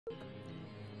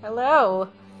Hello.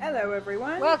 Hello,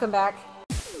 everyone. Welcome back.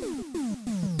 It's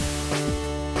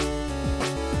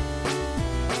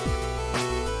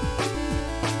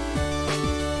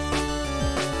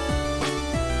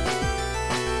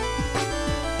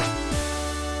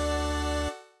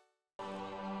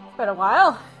been a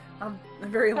while. A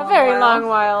very long long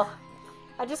while.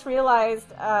 I just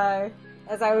realized,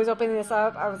 as I was opening this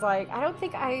up, I was like, I don't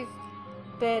think I've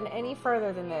been any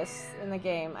further than this in the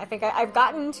game. I think I've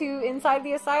gotten to inside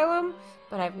the asylum,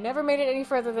 but I've never made it any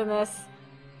further than this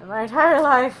in my entire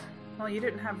life. Well, you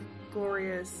didn't have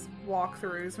glorious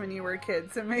walkthroughs when you were a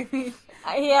kid, so maybe...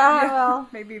 Well...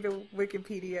 maybe the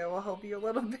Wikipedia will help you a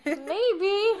little bit.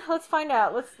 Maybe. Let's find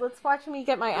out. Let's watch me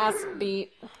get my ass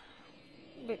beat.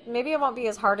 Maybe it won't be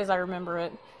as hard as I remember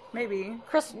it. Maybe.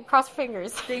 Cross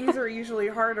fingers. Things are usually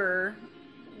harder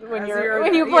when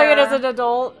you play it as an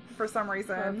adult. For some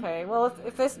reason. Okay, well,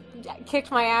 if this kicked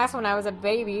my ass when I was a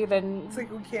baby, then... It's like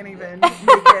we can't even make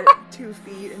it 2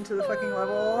 feet into the fucking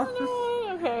level.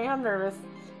 Okay, I'm nervous.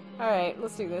 Alright,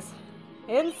 let's do this.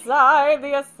 Inside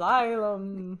the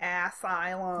asylum.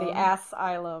 Asylum. The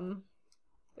ass-ilum.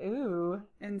 Ooh.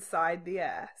 Inside the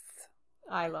ass.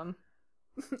 Ilum.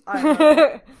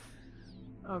 Island.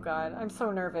 Oh god, I'm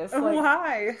so nervous.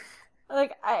 Why?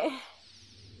 I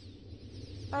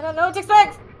don't know what to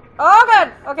expect! Oh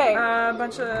god! Okay. A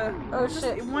bunch of... Oh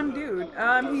shit. One dude.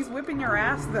 He's whipping your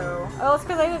ass, though. Oh, it's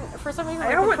because I didn't... For some reason...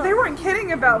 They weren't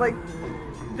kidding about,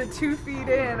 the 2 feet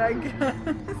in, I guess.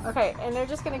 Okay, and they're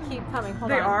just gonna keep coming.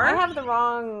 Hold on. They are? I have the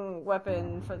wrong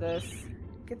weapon for this.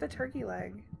 Get the turkey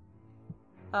leg.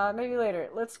 Maybe later.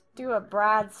 Let's do a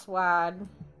Brad Swad.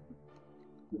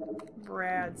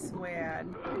 Brad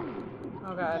Swad.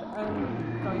 Oh god,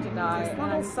 I'm going to die. This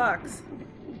level sucks.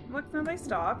 Look, no, they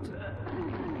stopped.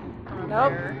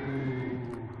 Nope.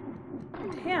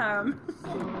 Damn.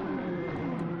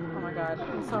 Oh my god,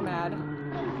 I'm so mad.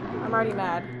 I'm already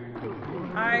mad.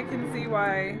 I can see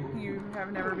why you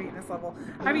have never beaten this level.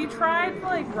 Have you tried,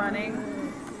 running?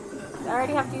 I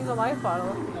already have to use a life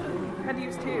bottle. I had to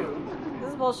use 2. This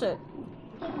is bullshit.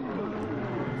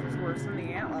 This is worse than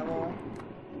the ant level.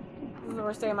 This is the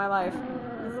worst day of my life.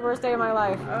 This is the worst day of my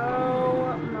life.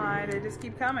 Oh my, they just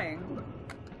keep coming.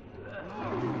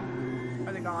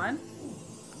 Are they gone?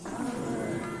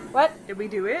 What? Did we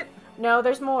do it? No,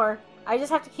 there's more. I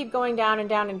just have to keep going down and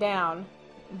down and down.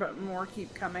 But more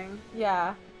keep coming?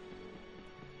 Yeah.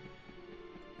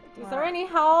 Is there any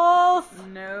health?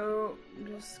 No,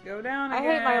 just go down again. I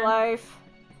hate my life.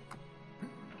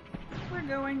 We're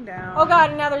going down. Oh god,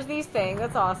 and now there's these things.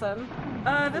 That's awesome.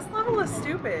 This level is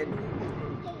stupid.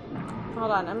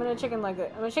 Hold on, I'm gonna chicken leg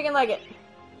it.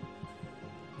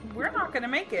 We're not gonna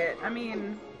make it. I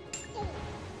mean...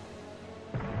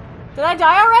 Did I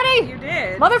die already? You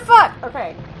did. Motherfuck!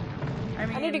 Okay.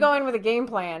 I need to go in with a game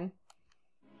plan.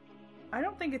 I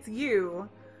don't think it's you.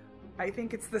 I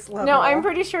think it's this level. No, I'm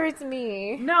pretty sure it's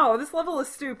me. No, this level is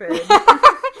stupid.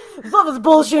 This level's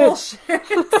bullshit! Bullshit.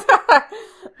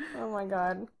 Oh my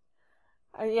god.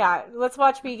 Yeah, let's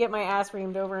watch me get my ass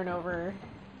reamed over and over.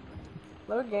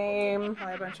 Load game.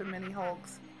 Probably a bunch of mini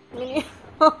Hulks. Mini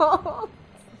Hulks.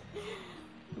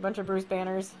 A bunch of Bruce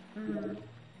Banners. Mm-hmm.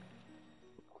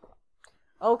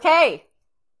 Okay.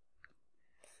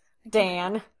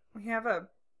 Dan. We have a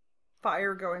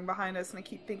fire going behind us, and I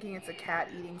keep thinking it's a cat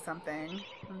eating something.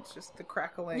 It's just the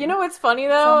crackling. You know what's funny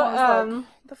though? What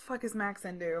the fuck is Max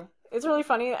into? It's really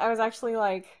funny. I was actually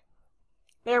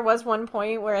there was one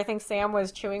point where I think Sam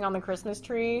was chewing on the Christmas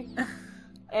tree.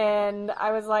 And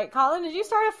I was like, Colin, did you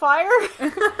start a fire?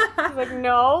 He's like,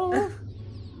 no.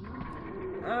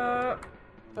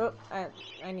 Oh,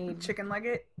 I need... Chicken leg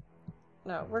it?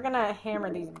 No, we're gonna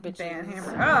hammer these bitches. Ban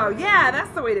hammer. Oh, yeah,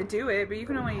 that's the way to do it, but you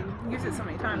can only use it so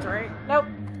many times, right? Nope.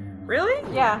 Really?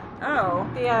 Yeah. Oh.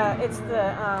 It's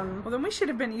the, Well, then we should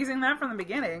have been using that from the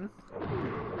beginning.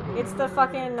 It's the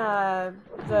fucking, the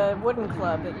wooden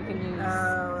club that you can use.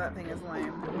 Oh, that thing is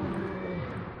lame.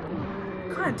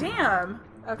 God damn!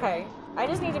 Okay. I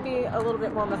just need to be a little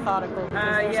bit more methodical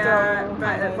because yeah,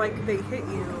 still but, they hit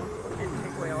you and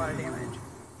take away a lot of damage.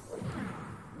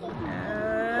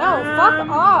 No, fuck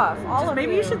off! All of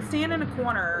maybe you should stand in a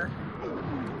corner.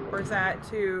 Or is that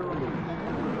too...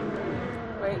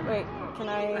 Wait, can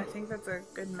I... I think that's a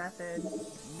good method.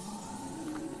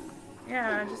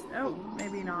 Yeah, just... Oh,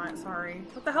 maybe not, sorry.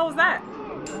 What the hell is that?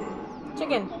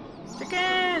 Chicken!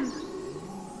 Chicken!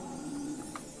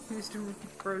 Used to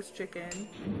roast chicken.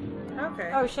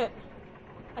 Okay. Oh shit.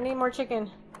 I need more chicken.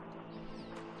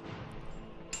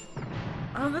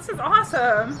 Oh, this is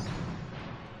awesome!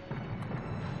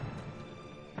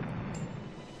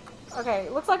 Okay,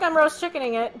 looks like I'm roast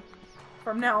chickening it.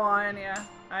 From now on, yeah.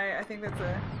 I think that's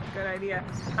a good idea.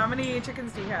 How many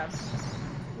chickens do you have?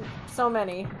 So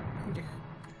many.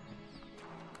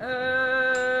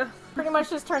 Pretty much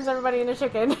just turns everybody into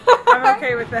chicken. I'm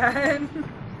okay with that.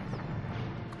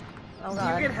 Oh, Do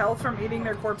God. you get health from eating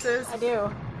their corpses? I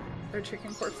do. Their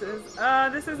chicken corpses.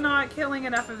 This is not killing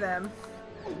enough of them.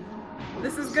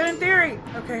 This is good in theory.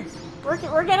 Okay.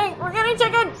 We're getting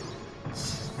chicken.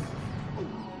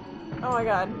 Oh my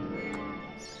God.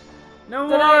 No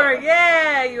Did more! I-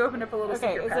 Yeah! You opened up a little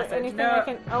Okay, secret is passage. there anything No. I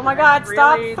can? Oh my God!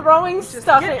 Stop Really? throwing Just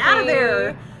stuff get at out me. of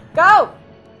there! Go!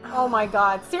 Oh my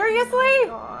God! Seriously?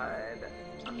 God.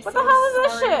 I'm What so the hell is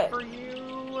this sorry shit? For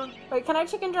you. Wait, can I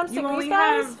chicken drumstick You only these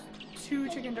guys? have 2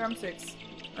 chicken drumsticks.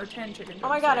 Or 10 chicken drumsticks. Oh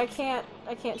my God! I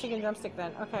can't chicken drumstick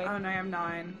then. Okay. Oh no, I have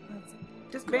 9.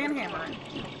 Just banhammer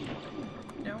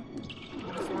it. No?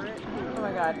 Sword it? Oh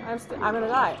my God! I'm gonna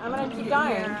die. I'm gonna keep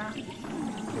dying. Yeah.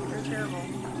 They're terrible.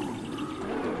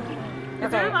 Is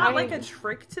Okay, there not I like need- a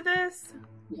trick to this?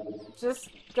 Just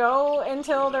go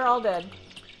until they're all dead.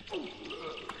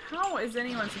 How is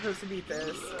anyone supposed to beat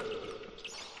this?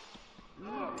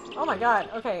 Oh my God!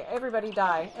 Okay, everybody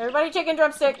die. Everybody chicken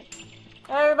drumstick.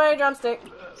 Everybody drumstick.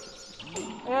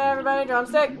 Everybody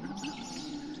drumstick.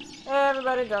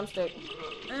 Everybody drumstick.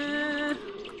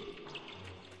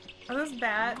 Are those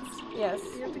bats? Yes.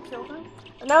 You have to kill them?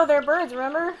 No, they're birds.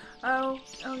 Remember? Oh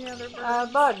yeah, they're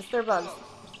birds. Bugs. They're bugs.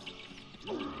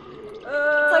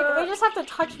 It's like they just have to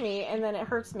touch me and then it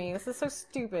hurts me. This is so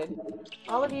stupid.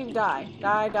 All of you die.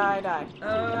 Die, die, die.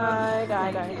 Die,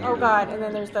 die, die. Oh God, and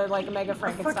then there's the like mega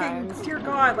fucking, Frankensteins. dear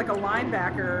God, like a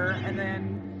linebacker and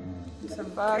then some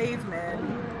Fuck.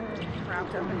 cavemen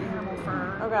wrapped up in animal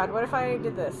fur. Oh God, what if I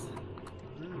did this?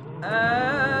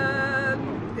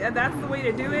 That's the way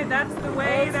to do it. That's the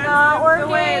way. It's that's not the working.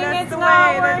 way. That's It's the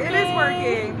not way. It is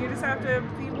working. working. You just have to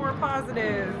be more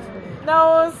positive.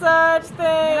 No such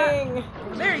thing!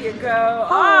 There you go.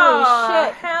 Holy Oh,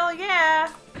 shit. hell yeah.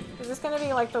 Is this gonna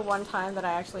be like the one time that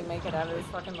I actually make it out of this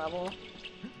fucking level?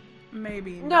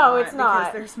 Maybe No, not, it's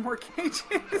not. Because there's more cages.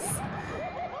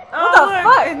 What the look,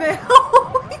 fuck? And then,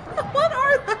 what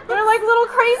are those? They're like little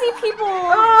crazy people!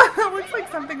 Oh, it looks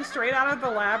like something straight out of the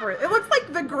labyrinth. It looks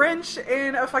like the Grinch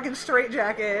in a fucking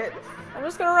straitjacket. I'm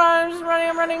just gonna run, I'm just running,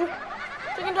 I'm running.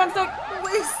 Chicken drumstick!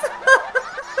 Lisa.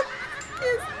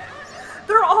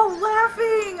 They're all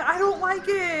laughing. I don't like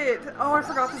it. Oh, I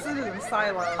forgot this is an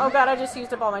asylum. Oh God, I just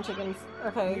used up all my chickens.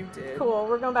 Okay, You did. cool.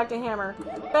 We're going back to hammer.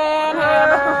 Ban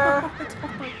hammer. I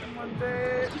don't like them one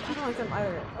bit. I don't like them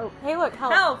either. Oh, hey, look,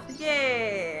 help. Health,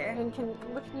 yay! And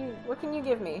what can you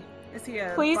give me? Is he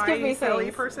a Please give me buy-selly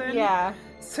things. person? Yeah.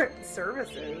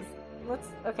 Services.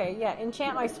 Okay, yeah.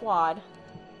 Enchant my swad.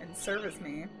 And service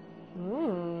me.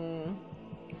 Mmm.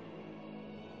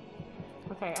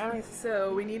 Okay,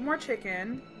 So we need more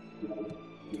chicken.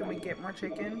 Can we get more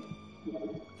chicken?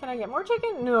 Can I get more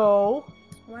chicken? No.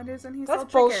 Why doesn't he That's sell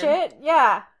chicken? bullshit.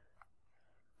 Yeah.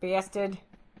 Bastard.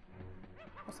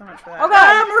 Well, so much for that. Oh,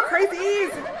 God. More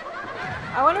crazies!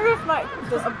 I wonder if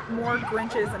More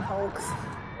Grinches and Hulks.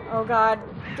 Oh God.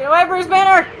 Get away, Bruce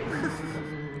Banner!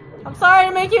 I'm sorry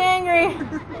to make you angry.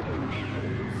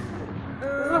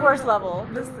 This is the worst level.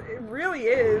 It really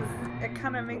is. It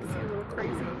kind of makes you a little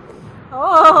crazy.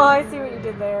 Oh, I see what you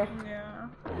did there. Yeah.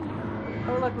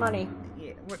 Oh, look, money.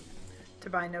 Yeah. What? To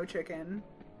buy no chicken.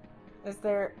 Is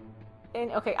there...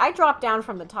 Okay, I dropped down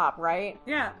from the top, right?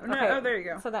 Yeah. No, Okay, oh, there you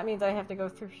go. So that means I have to go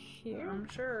through here? I'm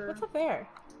sure. What's up there?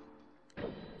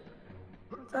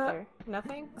 What's up there?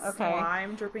 Nothing? Okay.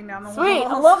 Slime dripping down the Sweet!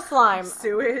 walls. I love slime!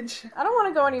 Sewage. I don't want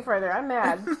to go any further. I'm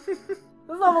mad.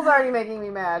 This level's already making me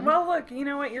mad. Well, look, you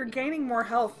know what? You're gaining more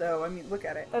health, though. I mean, look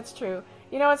at it. That's true.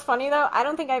 You know what's funny, though? I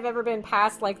don't think I've ever been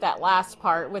past, like, that last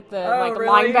part with the, Oh,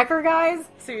 really? linebacker guys.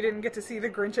 So you didn't get to see the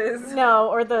Grinches? No,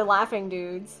 or the laughing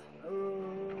dudes.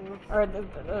 Ooh. Or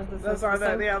Those are the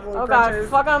same- little Oh god, Grinches.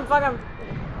 fuck them.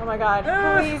 Oh my god,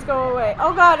 Ugh. please go away.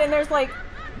 Oh god, and there's, like,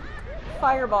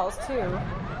 fireballs, too.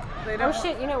 They Oh don't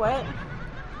shit, you know what?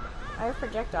 I have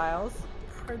projectiles.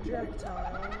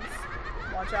 projectiles.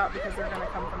 Watch out, because they're gonna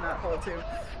come from that hole, too.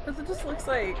 But it just looks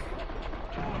like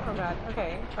Oh god,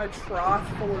 okay. a trough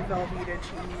full of Velveeta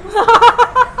cheese.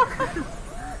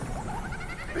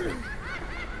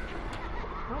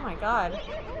 Oh my god.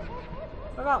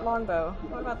 What about longbow?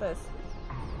 What about this?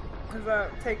 Is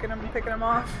that taking them and picking them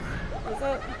off? Is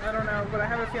it? I don't know, but I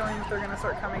have a feeling that they're gonna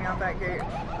start coming out that gate.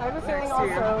 I have a feeling Next to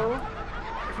you. also...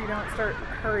 If you don't start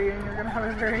hurrying, you're gonna have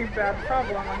a very bad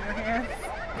problem on your hands.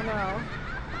 I know.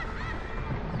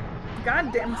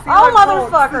 Goddamn. Oh,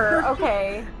 motherfucker!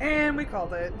 Okay. And we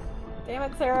called it. Damn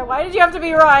it, Sarah. Why did you have to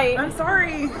be right? I'm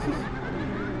sorry.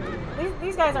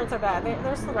 These guys aren't so bad.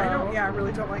 They're slow. I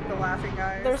really don't like the laughing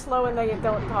guys. They're slow and they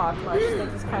don't talk much. They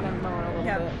just kind of moan a little bit.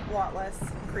 Yeah, a lot less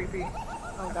creepy.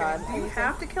 Oh god. Do you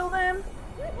have to kill them?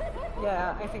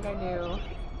 Yeah, I think I do.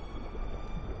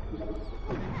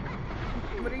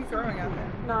 What are you throwing at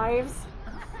them? Knives.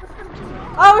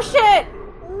 Oh shit!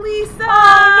 Lisa!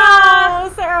 Oh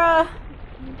no, Sarah!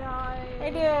 You died. I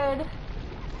did.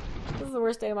 This is the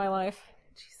worst day of my life.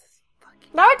 Jesus fucking.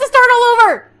 Now I have to start all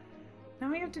over!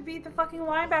 Now we have to beat the fucking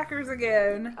linebackers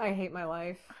again. I hate my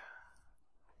life.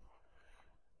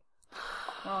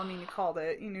 Well, I mean, you called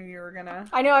it. You knew you were gonna.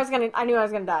 I knew I was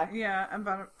gonna die. Yeah,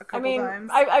 about a couple times.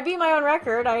 I beat my own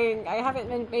record. I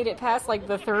haven't made it past like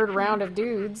the third round of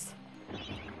dudes.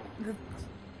 The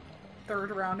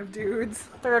third round of dudes.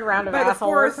 Third round of By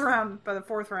assholes. By the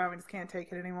fourth round, we just can't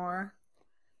take it anymore.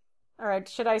 Alright,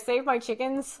 should I save my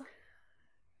chickens?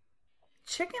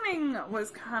 Chickening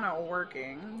was kind of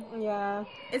working. Yeah.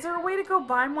 Is there a way to go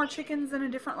buy more chickens in a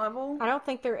different level? I don't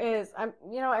think there is. I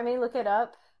may look it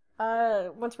up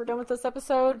once we're done with this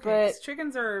episode, Okay, but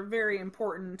chickens are a very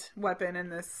important weapon in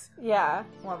this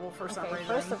level for some reason.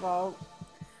 First of all,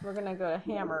 we're gonna go to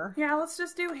hammer. Yeah, let's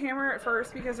just do hammer at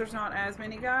first because there's not as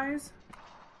many guys.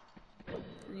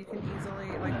 And you can easily,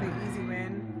 the easy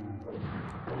win.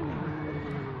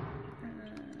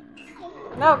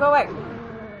 No, go away!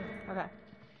 Okay.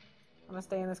 I'm gonna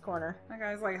stay in this corner. That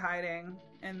guy's hiding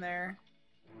in there.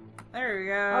 There we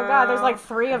go. Oh god, there's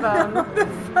 3 of them.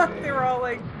 They were all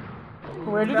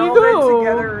where did you melded go?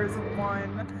 together as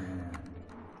one.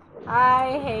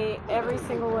 I hate every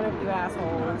single one of you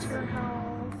assholes. What's your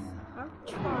health? I'm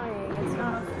trying. It's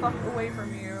gonna fuck away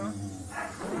from you.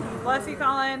 Bless you,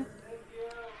 Colin.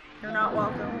 You're not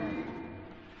welcome.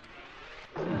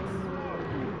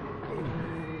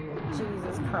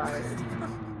 Jesus Christ.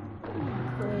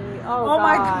 Please. Oh god.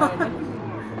 My god.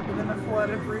 Even the flood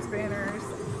of Bruce Banners.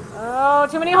 Oh,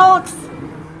 too many Hulks!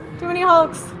 Too many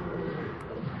Hulks!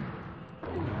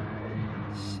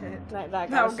 Shit. That guy's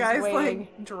No, just guy's waiting.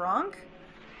 drunk?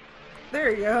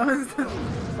 There he goes.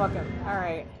 Fuck him.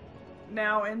 Alright.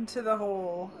 Now into the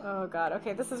hole. Oh god.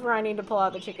 Okay, this is where I need to pull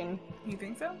out the chicken. You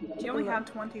think so? You only had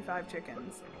 25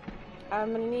 chickens.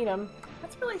 I'm gonna need them.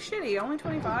 That's really shitty. Only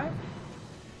 25?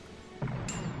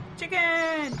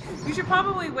 Chicken! You should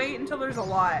probably wait until there's a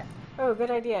lot. Oh,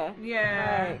 good idea.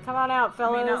 Yeah. Alright, come on out,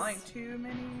 fellas. I mean, not too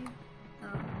many.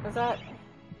 Oh. Is that...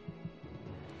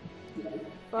 Yeah,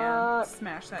 Fuck.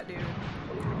 smash that dude.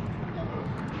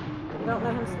 Don't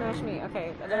let him smash me.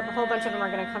 Okay, a whole bunch of them are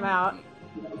gonna come out.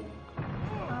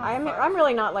 I'm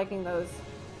really not liking those.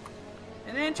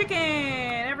 And then chicken!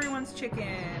 Everyone's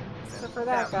chicken. Except for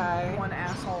that guy. One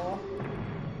asshole.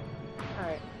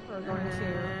 Alright, we're going to...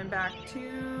 And back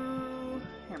to...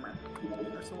 hammer.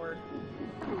 Or sword.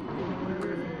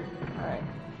 Alright,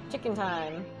 chicken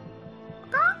time.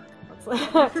 Let's...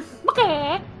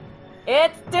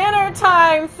 It's dinner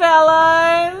time,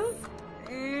 fellas!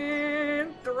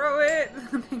 And throw it!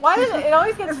 Why does it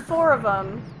always gets 4 of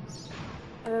them?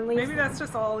 And then leaves... Maybe that's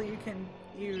just all you can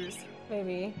use.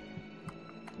 Maybe.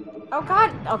 Oh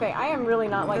god! Okay, I am really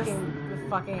not liking the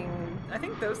fucking... I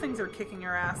think those things are kicking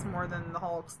your ass more than the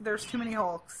Hulks. There's too many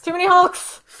Hulks. Too many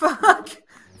Hulks! Fuck!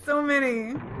 So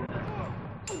many.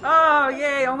 Oh,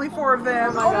 yay, only 4 of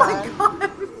them. Oh my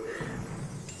god.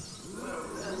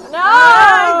 No!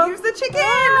 Ah, use the chicken! No!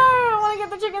 I want to get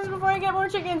the chickens before I get more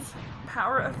chickens.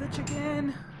 Power of the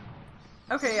chicken.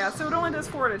 Okay, yeah, so it only does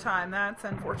 4 at a time. That's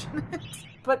unfortunate.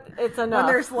 But it's enough.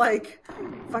 When there's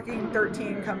fucking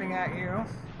 13 coming at you.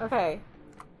 Okay.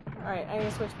 Alright, I need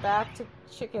to switch back to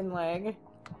chicken leg.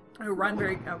 Oh, run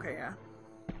very... Okay, yeah.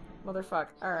 Motherfuck.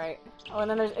 Alright. Oh,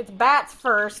 and then it's bats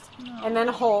first, and then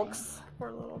Hulks.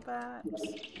 Poor little bats.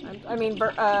 I mean,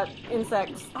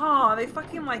 insects. Oh, they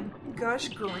fucking, gush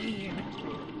green.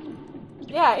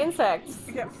 Yeah, insects.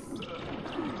 Yeah.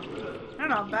 They're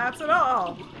not bats at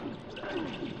all.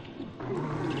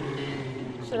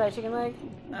 Should I chicken leg?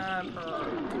 Maybe.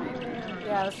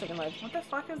 Yeah, that's chicken leg. What the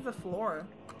fuck is the floor?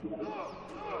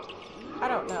 I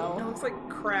don't It know. looks like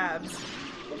crabs.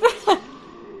 Ew.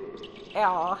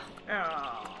 Oh,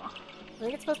 I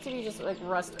think it's supposed to be just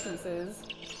rust pieces.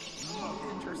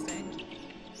 interesting.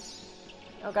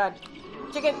 Oh god.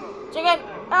 Chicken! Chicken!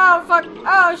 Oh fuck!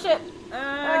 Oh shit!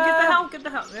 Get the help! Get the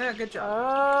help! Yeah, good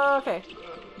job. Okay.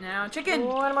 Now chicken!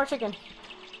 One more chicken.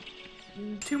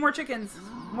 2 more chickens.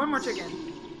 1 more chicken.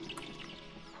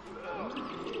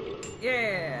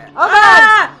 Yeah. Oh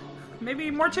god!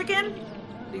 Maybe more chicken?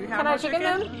 Do you have Can more I chicken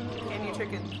them? Can you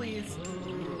chicken, please?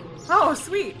 Oh,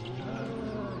 sweet.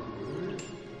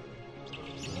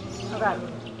 Oh god.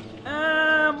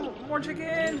 More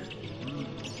chicken.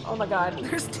 Oh my god.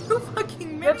 There's too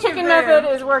fucking many. The chicken of them.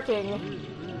 method is working.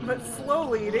 But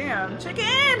slowly, damn.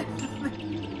 Chicken!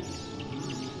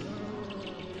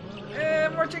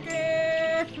 More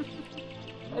chicken!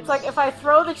 It's like if I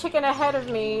throw the chicken ahead of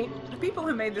me. The people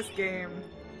who made this game,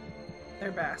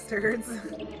 they're bastards.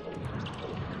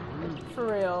 For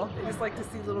real. They just like to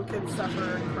see little kids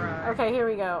suffer and cry. Okay, here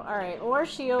we go. Alright, more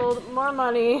shield, more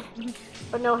money,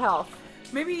 but no health.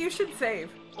 Maybe you should save.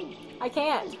 I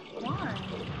can't. Why?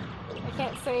 I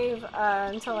can't save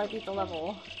until I beat the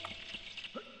level.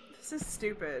 This is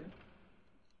stupid.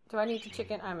 Do I need to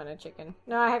chicken? I'm gonna chicken.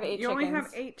 No, I have 8 chickens. You only have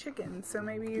 8 chickens, so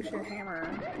maybe you should hammer.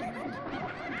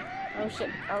 Oh shit.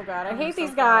 Oh god, I hate so these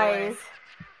far guys.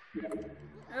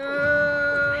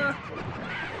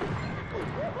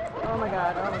 Oh my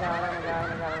god, oh my god, oh my god, oh my god, oh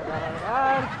my god, oh my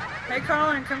god. Hey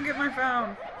Colin, come get my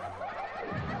phone.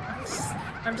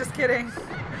 I'm just kidding.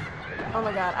 Oh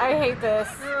my god, I hate this.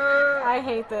 I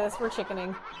hate this. We're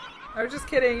chickening. I was just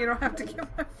kidding, you don't have to get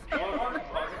my phone.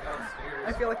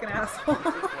 I feel like an asshole.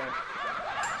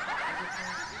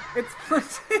 It's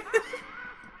planted.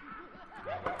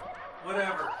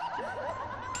 Whatever.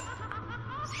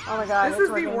 Oh my god, This it's is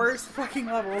working. the worst fucking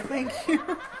level, thank you.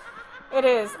 It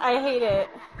is. I hate it.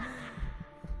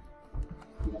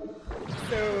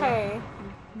 So, Okay.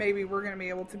 maybe we're gonna be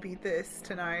able to beat this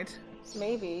tonight.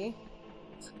 Maybe.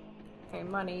 Okay,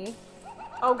 money.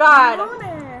 Oh god!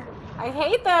 Money. I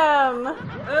hate them!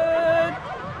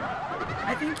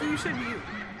 I think you should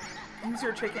use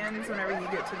your chickens whenever you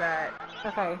get to that.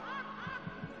 Okay.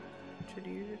 Should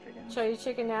you use your chickens? Should I use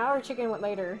chicken now or chicken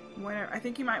later? Whenever, I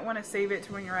think you might want to save it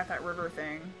to when you're at that river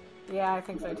thing. Yeah, I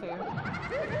think so too.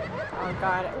 Oh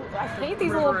god. I hate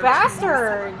these River little of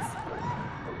bastards!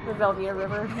 The Velveeta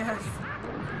River. Yes.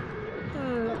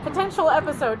 Potential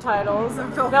episode titles: The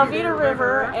Velveeta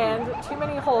River and Too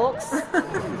Many Hulks.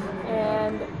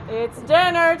 And it's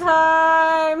dinner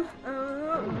time!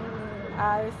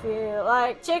 I feel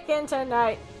like chicken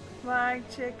tonight. Like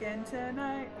chicken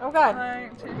tonight. Oh god.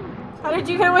 Like chicken. How did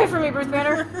you get away from me, Bruce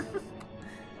Banner?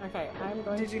 Okay, I'm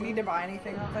going Did you need to buy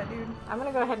anything off that dude? I'm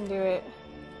gonna go ahead and do it.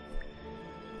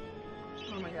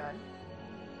 Oh my god.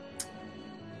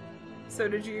 So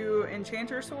did you enchant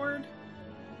your sword?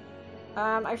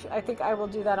 I think I will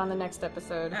do that on the next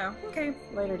episode. Oh, okay.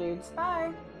 Later, dudes.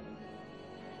 Bye.